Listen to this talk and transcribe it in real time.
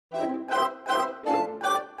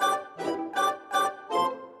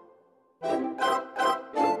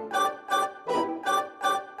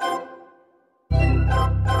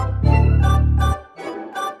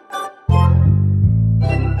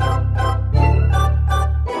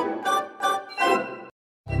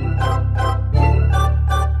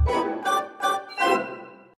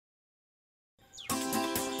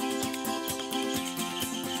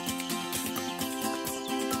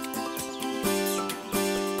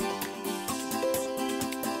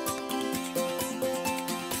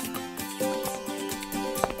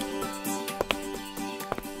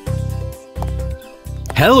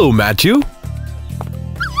Hello, Matthew.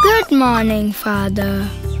 Good morning, Father.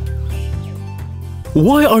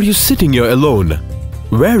 Why are you sitting here alone?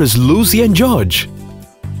 Where is Lucy and George?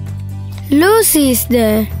 Lucy is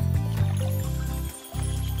there.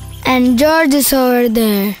 And George is over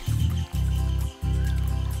there.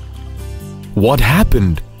 What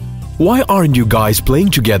happened? Why aren't you guys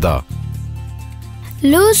playing together?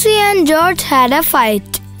 Lucy and George had a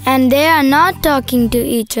fight, and they are not talking to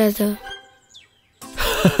each other.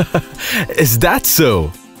 Is that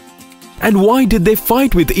so? And why did they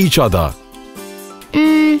fight with each other?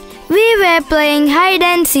 We were playing hide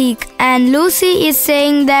and seek, and Lucy is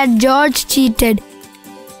saying that George cheated.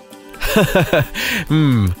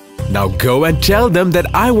 Now go and tell them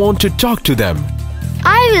that I want to talk to them.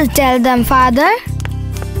 I will tell them, Father.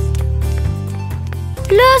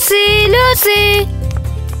 Lucy, Lucy!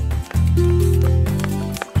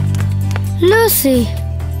 Lucy.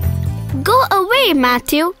 Go away,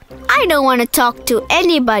 Matthew. I don't want to talk to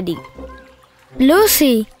anybody.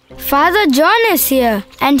 Lucy, Father John is here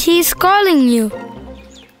and he is calling you.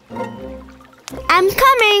 I'm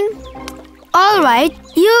coming. All right,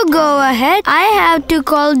 you go ahead. I have to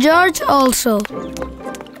call George also.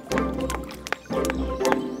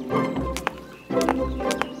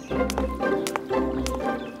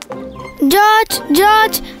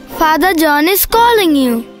 George, Father John is calling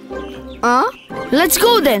you. Let's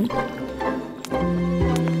go then.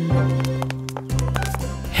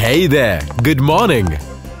 Hey there, good morning.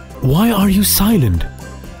 Why are you silent?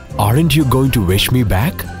 Aren't you going to wish me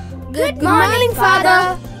back? Good morning,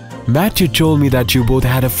 Father. Matthew told me that you both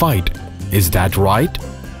had a fight. Is that right?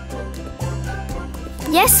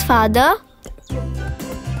 Yes, Father.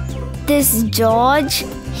 This George,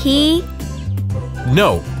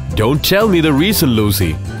 No, don't tell me the reason,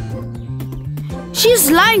 Lucy. She's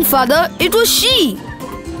lying, Father. It was she.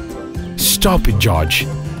 Stop it, George.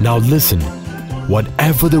 Now listen.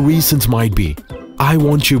 Whatever the reasons might be, I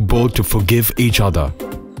want you both to forgive each other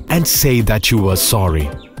and say that you were sorry.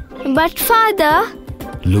 But Father...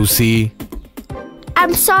 Lucy...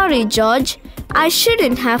 I'm sorry, George. I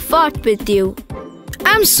shouldn't have fought with you.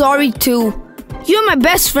 I'm sorry too. You're my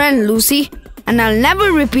best friend, Lucy, and I'll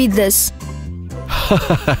never repeat this.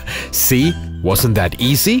 See? Wasn't that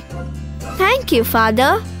easy? Thank you,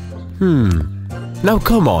 Father. Now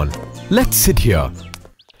come on, let's sit here.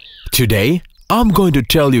 Today, I'm going to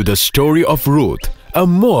tell you the story of Ruth, a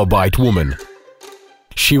Moabite woman.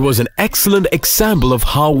 She was an excellent example of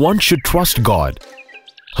how one should trust God.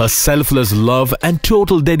 Her selfless love and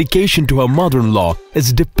total dedication to her mother-in-law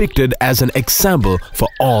is depicted as an example for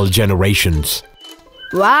all generations.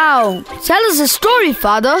 Wow! Tell us a story,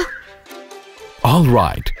 Father. All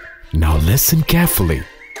right, now listen carefully.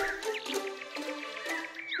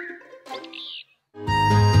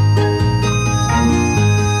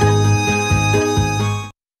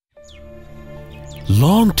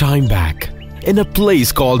 Long time back, in a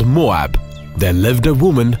place called Moab, there lived a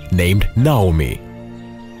woman named Naomi.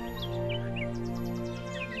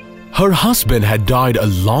 Her husband had died a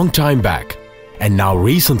long time back, and now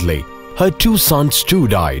recently, her two sons too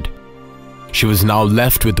died. She was now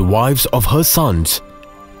left with the wives of her sons,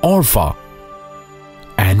 Orpah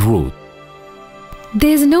and Ruth.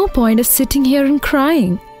 There's no point of sitting here and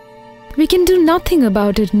crying. We can do nothing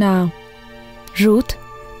about it now. Ruth,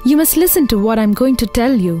 you must listen to what I'm going to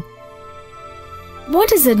tell you.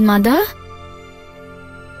 What is it, Mother?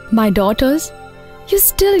 My daughters, you're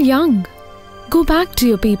still young. Go back to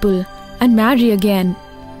your people and marry again.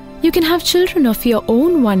 You can have children of your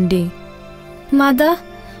own one day. Mother,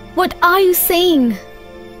 what are you saying?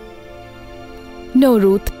 No,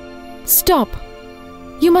 Ruth. Stop.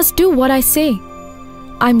 You must do what I say.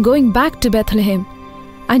 I'm going back to Bethlehem,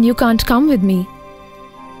 and you can't come with me.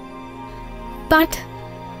 But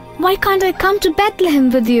why can't I come to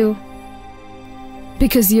Bethlehem with you?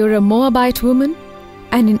 Because you're a Moabite woman,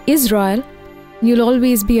 and in Israel, you'll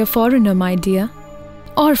always be a foreigner, my dear.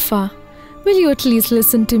 Orpah, will you at least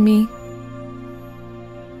listen to me?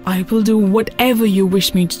 I will do whatever you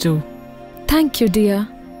wish me to do. Thank you, dear.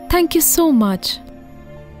 Thank you so much.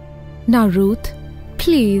 Now, Ruth,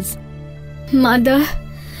 please. Mother,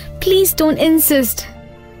 please don't insist.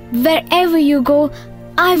 Wherever you go,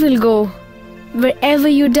 I will go. Wherever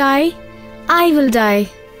you die, I will die.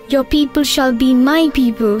 Your people shall be my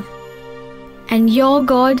people, and your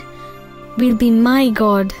God will be my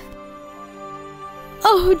God.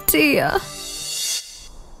 Oh dear.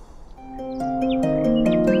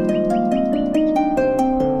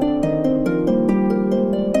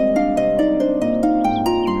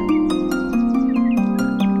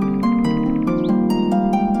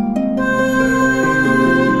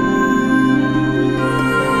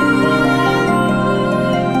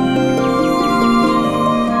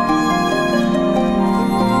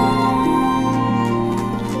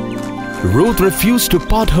 Ruth refused to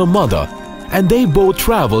part her mother, and they both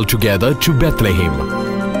traveled together to Bethlehem.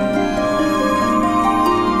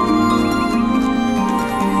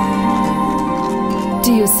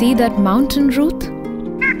 Do you see that mountain, Ruth?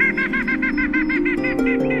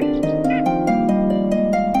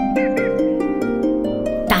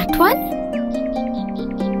 That one?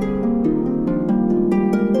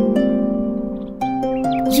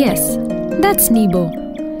 Yes, that's Nebo.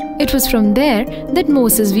 It was from there that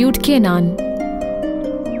Moses viewed Canaan.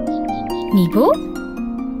 Nebo?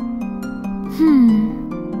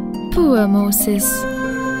 Poor Moses.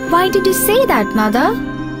 Why did you say that, Mother?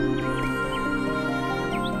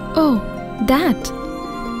 Oh,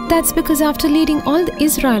 that's because after leading all the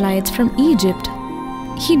Israelites from Egypt,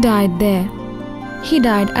 he died there. He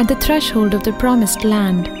died at the threshold of the promised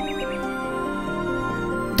land.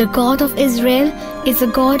 The God of Israel is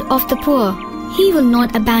the God of the poor. He will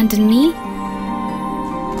not abandon me.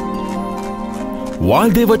 While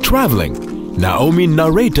they were traveling, Naomi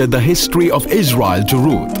narrated the history of Israel to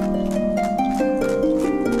Ruth.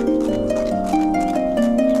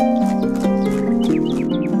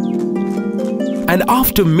 And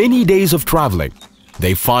after many days of traveling,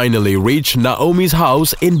 they finally reached Naomi's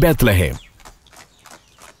house in Bethlehem.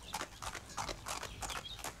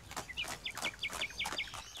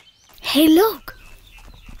 Hey, look.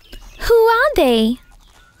 Who are they?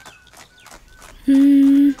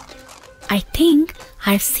 I think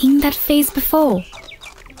I've seen that face before.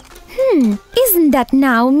 Isn't that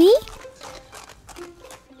Naomi?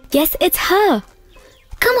 Yes, it's her.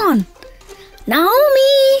 Come on.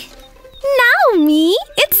 Naomi! Naomi,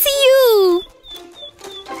 it's you!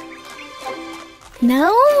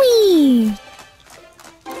 Naomi!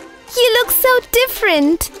 You look so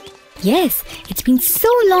different. Yes, it's been so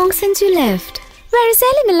long since you left. Where is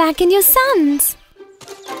Elimelech and your sons?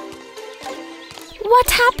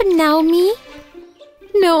 What happened, Naomi?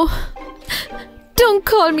 No, don't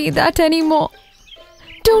call me that anymore.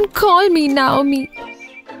 Don't call me Naomi.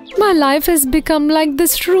 My life has become like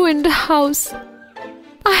this ruined house.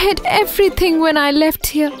 I had everything when I left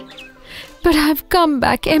here, but I've come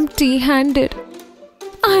back empty-handed.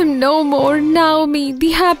 I'm no more Naomi,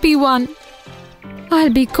 the happy one.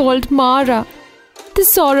 I'll be called Mara, the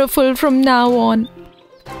sorrowful from now on.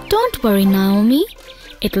 Don't worry, Naomi.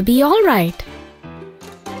 It will be all right.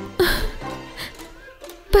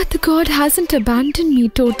 But the God hasn't abandoned me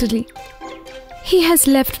totally. He has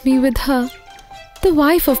left me with her, the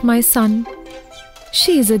wife of my son.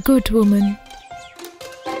 She is a good woman.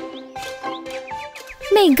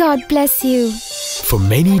 May God bless you. For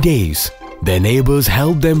many days, their neighbors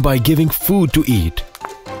helped them by giving food to eat.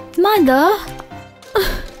 Mother,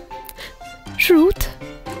 Ruth,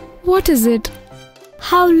 what is it?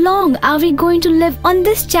 how long are we going to live on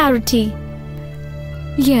this charity?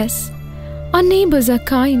 Yes, our neighbors are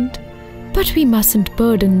kind, but we mustn't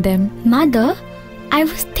burden them. Mother, I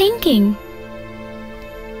was thinking.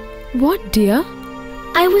 What, dear?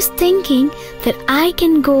 I was thinking that I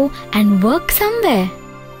can go and work somewhere.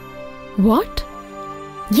 What?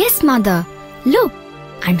 Yes, Mother. Look,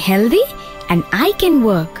 I'm healthy and I can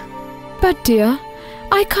work. But dear,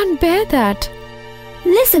 I can't bear that.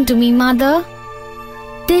 Listen to me, Mother.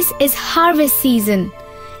 This is harvest season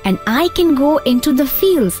and I can go into the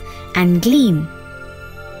fields and glean.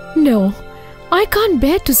 No, I can't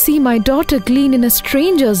bear to see my daughter glean in a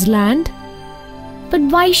stranger's land. But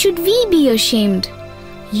why should we be ashamed?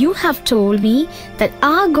 You have told me that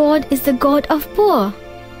our God is the God of poor.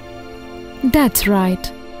 That's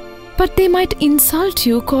right. But they might insult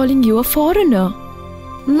you calling you a foreigner.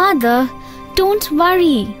 Mother, don't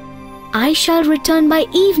worry. I shall return by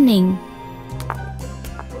evening.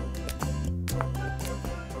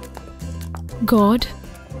 God,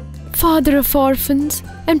 Father of orphans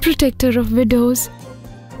and protector of widows,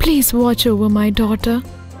 please watch over my daughter.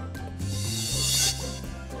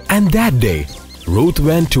 And that day, Ruth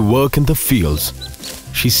went to work in the fields.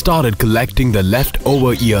 she started collecting the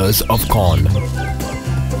leftover ears of corn.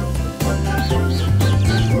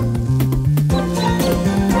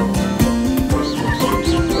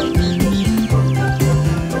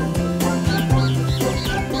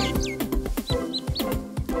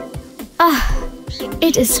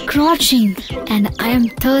 It is scorching and I am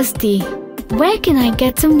thirsty. Where can I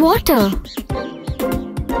get some water?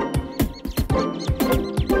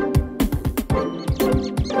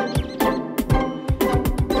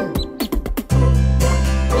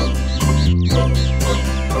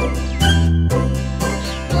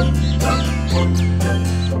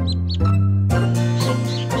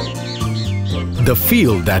 The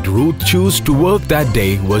field that Ruth chose to work that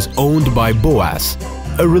day was owned by Boaz,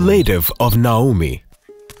 a relative of Naomi.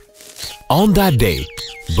 On that day,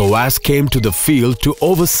 Boaz came to the field to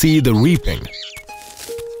oversee the reaping.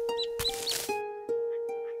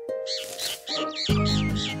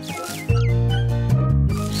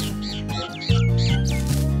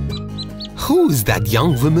 Who is that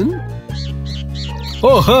young woman?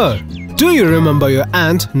 Oh, her! Do you remember your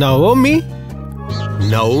aunt Naomi?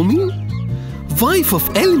 Naomi? Wife of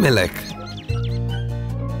Elimelech.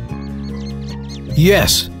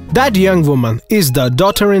 Yes, that young woman is the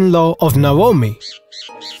daughter-in-law of Naomi.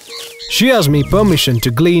 She asked me permission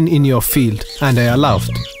to glean in your field, and I allowed.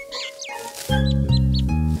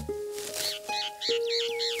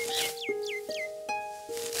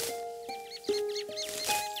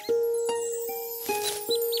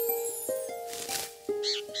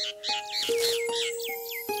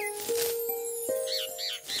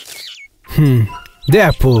 They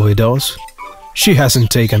are poor widows. She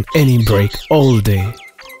hasn't taken any break all day.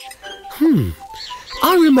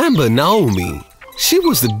 I remember Naomi. She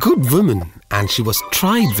was a good woman and she was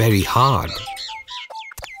tried very hard.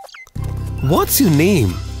 What's your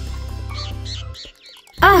name?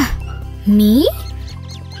 Me?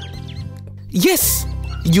 Yes,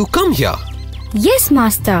 you come here. Yes,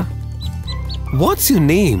 master. What's your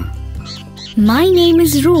name? My name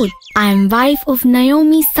is Ruth. I am wife of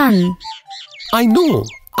Naomi's son. I know.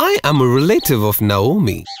 I am a relative of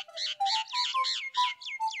Naomi.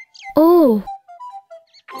 Oh,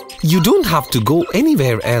 You don't have to go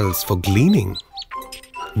anywhere else for gleaning.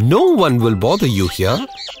 No one will bother you here.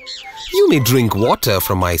 You may drink water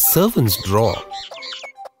from my servant's drawer.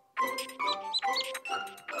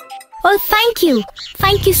 oh, thank you.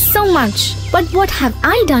 Thank you so much. But what have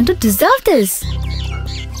I done to deserve this?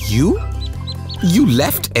 You? You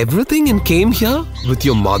left everything and came here with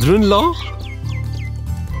your mother-in-law?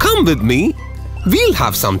 Come with me. We'll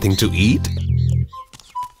have something to eat.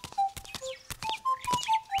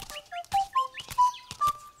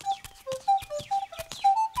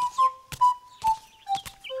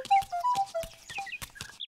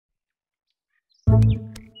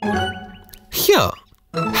 Here,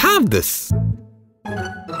 have this.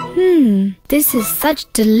 This is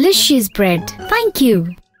such delicious bread. Thank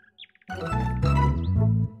you.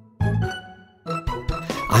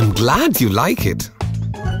 I'm glad you like it.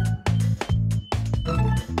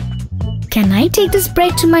 Can I take this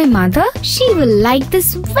bread to my mother? She will like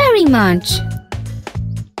this very much.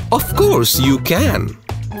 Of course you can.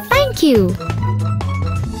 Thank you.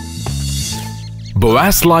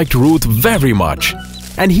 Boaz liked Ruth very much,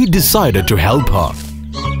 and he decided to help her.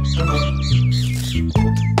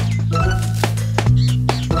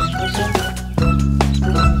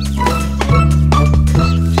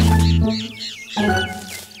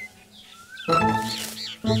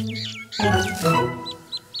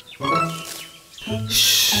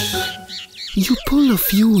 You pull a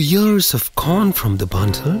few ears of corn from the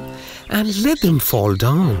bundle and let them fall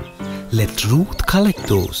down. Let Ruth collect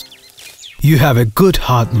those. You have a good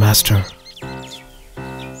heart, master.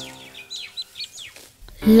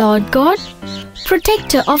 Lord God,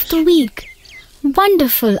 protector of the weak,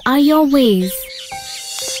 wonderful are your ways.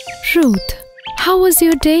 Ruth, how was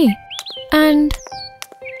your day? And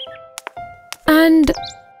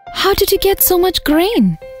how did you get so much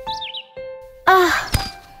grain?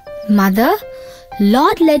 Mother,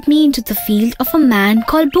 Lord led me into the field of a man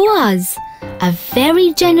called Boaz, a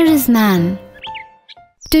very generous man.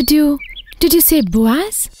 Did you say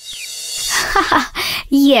Boaz?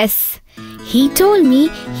 Yes, he told me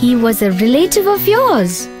he was a relative of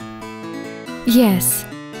yours. Yes,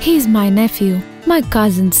 he's my nephew, my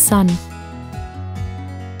cousin's son.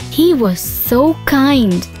 He was so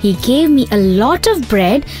kind. He gave me a lot of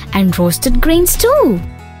bread and roasted grains too.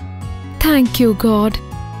 Thank you, God.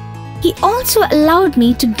 He also allowed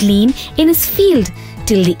me to glean in his field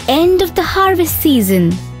till the end of the harvest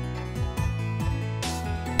season.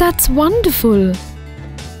 That's wonderful.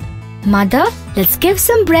 Mother, let's give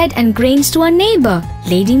some bread and grains to our neighbor,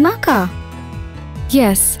 Lady Maka.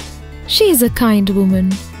 Yes, she is a kind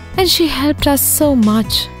woman and she helped us so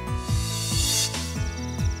much.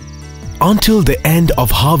 Until the end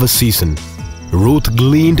of harvest season, Ruth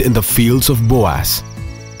gleaned in the fields of Boaz.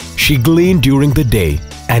 She gleaned during the day,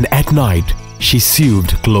 and at night she sewed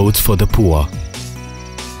clothes for the poor.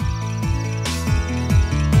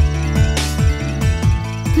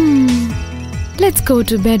 Let's go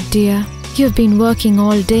to bed, dear. You've been working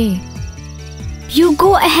all day. You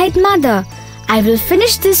go ahead, Mother. I will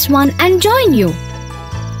finish this one and join you.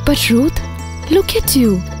 But Ruth, look at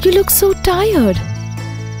you. You look so tired.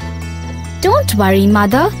 Don't worry,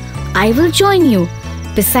 Mother. I will join you.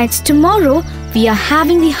 Besides, tomorrow we are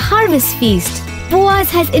having the harvest feast. Boaz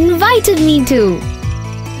has invited me to.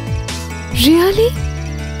 Really?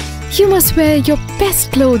 You must wear your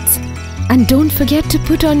best clothes. And don't forget to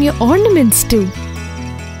put on your ornaments too.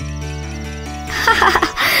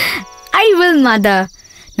 I will, Mother.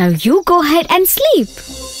 Now you go ahead and sleep.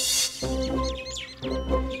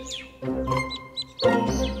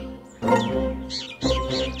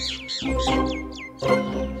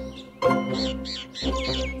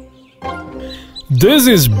 This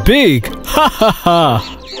is big! Ha ha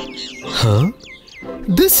ha! Huh?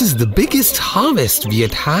 This is the biggest harvest we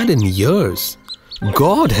had in years.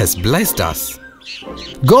 God has blessed us.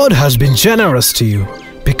 God has been generous to you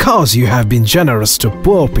because you have been generous to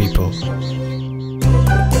poor people.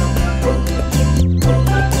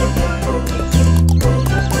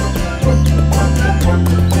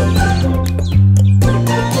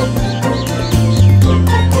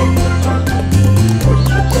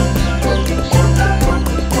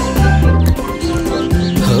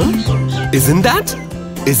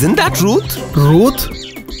 Isn't that Ruth? Ruth?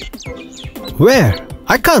 Where?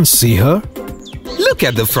 I can't see her. Look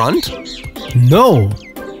at the front. No,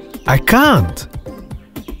 I can't.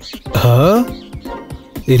 Her?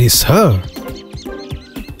 It is her.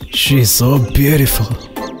 She's so beautiful.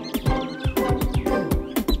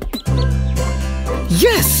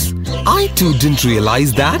 Yes, I too didn't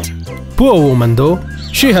realize that. Poor woman though.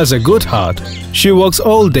 She has a good heart. She works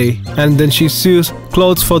all day and then she sews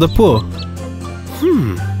clothes for the poor.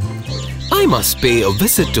 I must pay a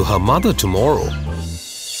visit to her mother tomorrow.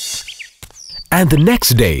 And the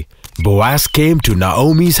next day, Boaz came to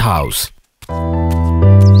Naomi's house.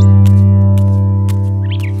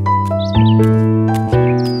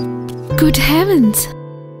 Good heavens!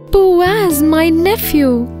 Boaz, my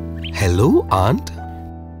nephew! Hello, Aunt.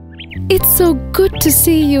 It's so good to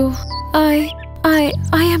see you. I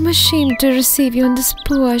am ashamed to receive you in this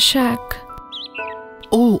poor shack.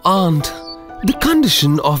 Oh, Aunt. The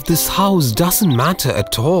condition of this house doesn't matter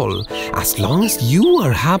at all as long as you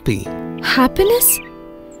are happy. Happiness?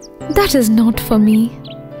 That is not for me.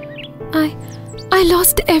 I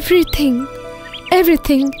lost everything.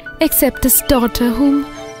 Everything except this daughter whom...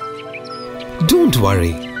 Don't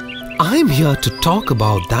worry. I'm here to talk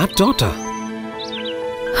about that daughter.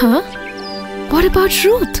 Huh? What about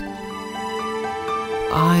Ruth?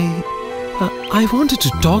 I wanted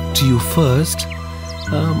to talk to you first.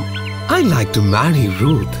 I'd like to marry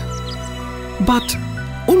Ruth. But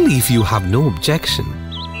only if you have no objection.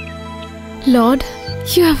 Lord,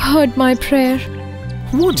 you have heard my prayer.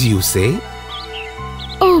 What do you say?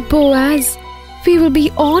 Oh, Boaz, we will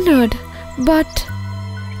be honored, but...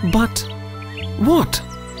 But what?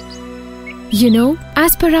 You know,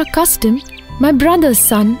 as per our custom, my brother's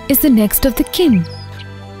son is the next of the kin.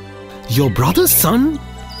 Your brother's son?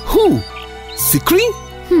 Who? Sikri?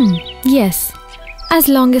 Yes. As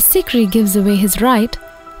long as Sikri gives away his right,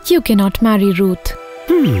 you cannot marry Ruth.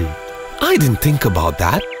 I didn't think about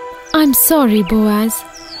that. I'm sorry, Boaz.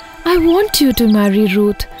 I want you to marry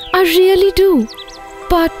Ruth. I really do.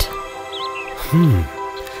 But...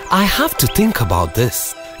 I have to think about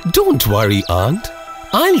this. Don't worry, Aunt.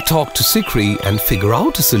 I'll talk to Sikri and figure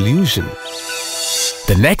out a solution.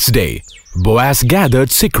 The next day, Boaz gathered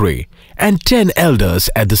Sikri and 10 elders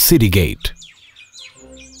at the city gate.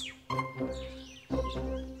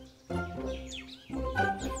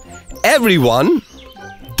 Everyone,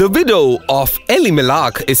 the widow of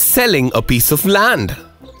Elimelech is selling a piece of land.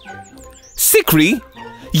 Sikri,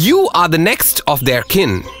 you are the next of their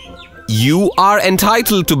kin. You are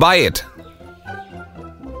entitled to buy it.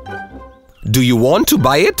 Do you want to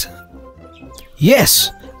buy it?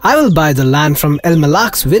 Yes, I will buy the land from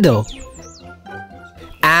Elimelech's widow.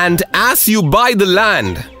 And as you buy the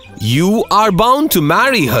land, you are bound to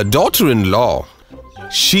marry her daughter-in-law.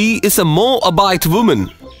 She is a Moabite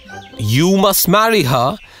woman. You must marry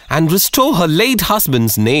her and restore her late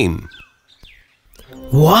husband's name.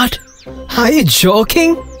 What? Are you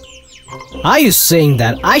joking? Are you saying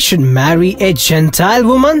that I should marry a Gentile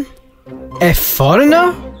woman? A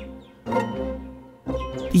foreigner?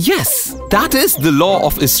 Yes, that is the law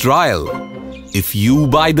of Israel. If you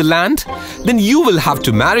buy the land, then you will have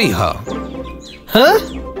to marry her. Huh?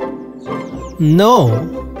 No.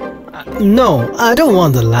 No, I don't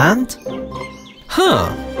want the land. Huh?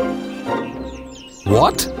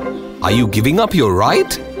 What? Are you giving up your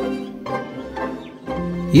right?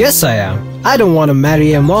 Yes, I am. I don't want to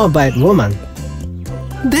marry a Moabite woman.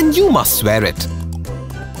 Then you must swear it.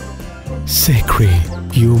 Sikri,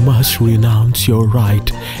 you must renounce your right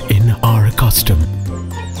in our custom.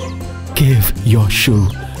 Give your shoe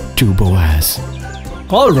to Boaz.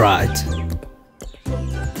 All right.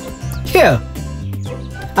 Here.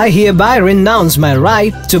 I hereby renounce my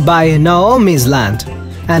right to buy Naomi's land,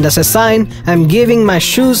 and as a sign, I'm giving my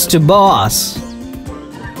shoes to Boaz.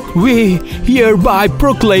 We hereby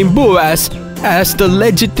proclaim Boaz as the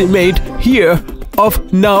legitimate heir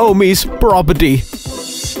of Naomi's property.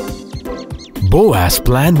 Boaz's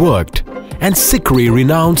plan worked, and Sikri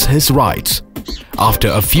renounced his rights. After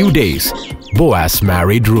a few days, Boaz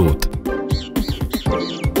married Ruth.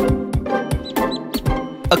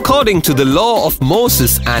 According to the law of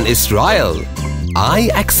Moses and Israel, I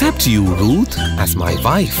accept you, Ruth, as my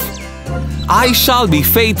wife. I shall be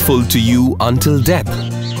faithful to you until death.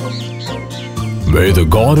 May the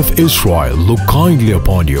God of Israel look kindly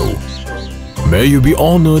upon you. May you be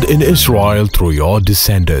honored in Israel through your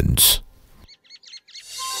descendants.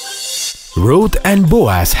 Ruth and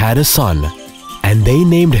Boaz had a son, and they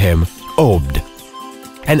named him Obed.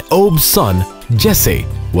 And Obed's son, Jesse,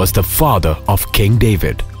 was the father of King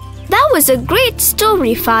David. That was a great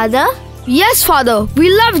story, Father. Yes, Father, we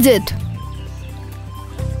loved it.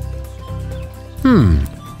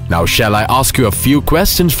 Now shall I ask you a few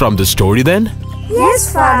questions from the story then?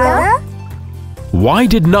 Yes, Father. Why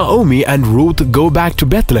did Naomi and Ruth go back to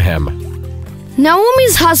Bethlehem?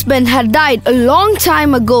 Naomi's husband had died a long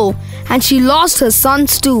time ago, and she lost her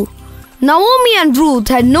sons too. Naomi and Ruth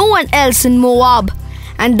had no one else in Moab,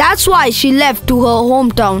 and that's why she left to her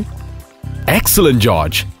hometown. Excellent,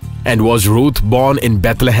 George. And was Ruth born in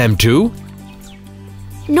Bethlehem too?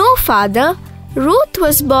 No, Father. Ruth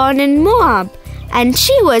was born in Moab, and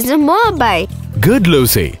she was a Moabite. Good,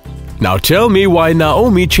 Lucy. Now tell me why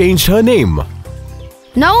Naomi changed her name.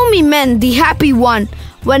 Naomi meant the happy one.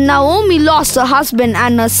 When Naomi lost her husband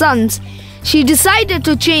and her sons, she decided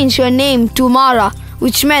to change her name to Mara,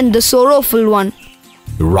 which meant the sorrowful one.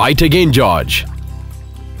 Right again, George.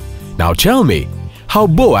 Now tell me how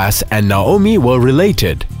Boaz and Naomi were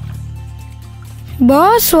related.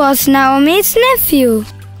 Boaz was Naomi's nephew.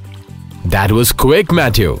 That was quick,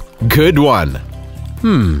 Matthew. Good one.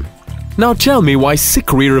 Now tell me why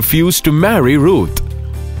Sikri refused to marry Ruth.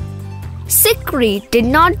 Sikri did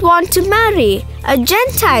not want to marry a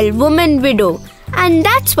Gentile woman widow, and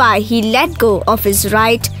that's why he let go of his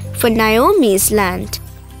right for Naomi's land.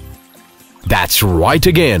 That's right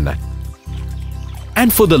again.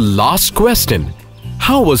 And for the last question,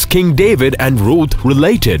 how was King David and Ruth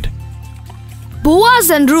related? Boaz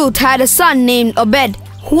and Ruth had a son named Obed,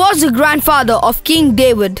 who was the grandfather of King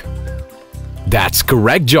David. That's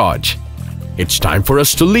correct, George. It's time for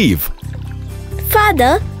us to leave.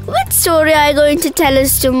 Father, what story are you going to tell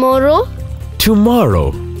us tomorrow?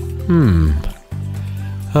 Tomorrow?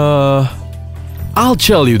 I'll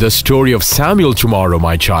tell you the story of Samuel tomorrow,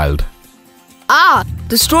 my child. Ah,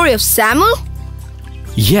 the story of Samuel?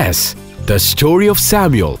 Yes, the story of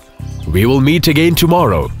Samuel. We will meet again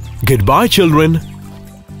tomorrow. Goodbye, children.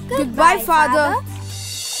 Goodbye, Father.